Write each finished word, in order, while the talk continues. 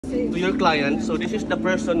to your client. So this is the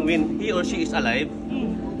person when he or she is alive.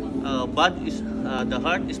 The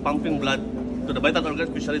heart is pumping blood to the vital organs,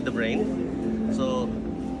 especially the brain. So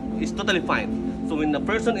it's totally fine. So when the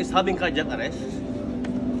person is having cardiac arrest,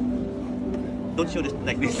 don't show this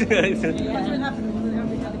like this.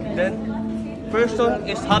 Then person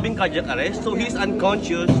is having cardiac arrest, so he's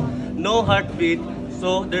unconscious, no heartbeat,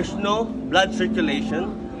 so there's no blood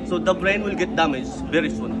circulation. So the brain will get damaged very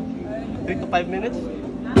soon. 3 to 5 minutes,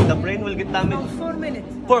 the brain will get damaged. 4 minutes.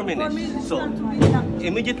 4 minutes. So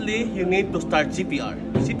immediately you need to start CPR.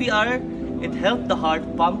 CPR, it helps the heart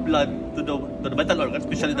pump blood to the vital organs,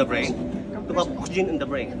 especially the brain, to have oxygen in the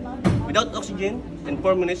brain. Without oxygen, in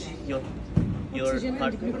 4 minutes, your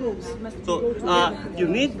heart. So you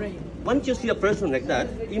need, once you see a person like that,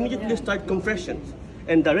 immediately start compressions,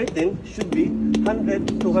 and the rating should be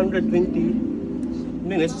 100 to 120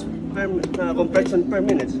 minutes per compression per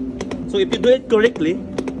minute. So if you do it correctly,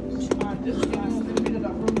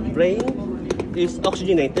 brain is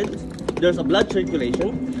oxygenated, there's a blood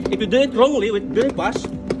circulation. If you do it wrongly with very fast,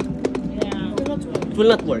 it will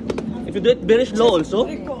not work. If you do it very slow also,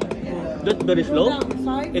 it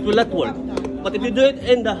will not work. But if you do it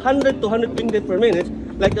in the 100 to 120 per minute,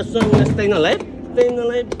 like the song Staying Alive, Staying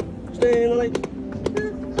Alive, Staying Alive,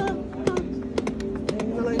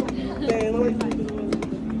 Staying Alive, Staying Alive.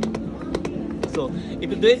 So if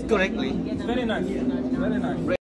you do it correctly, It's very nice. Very nice.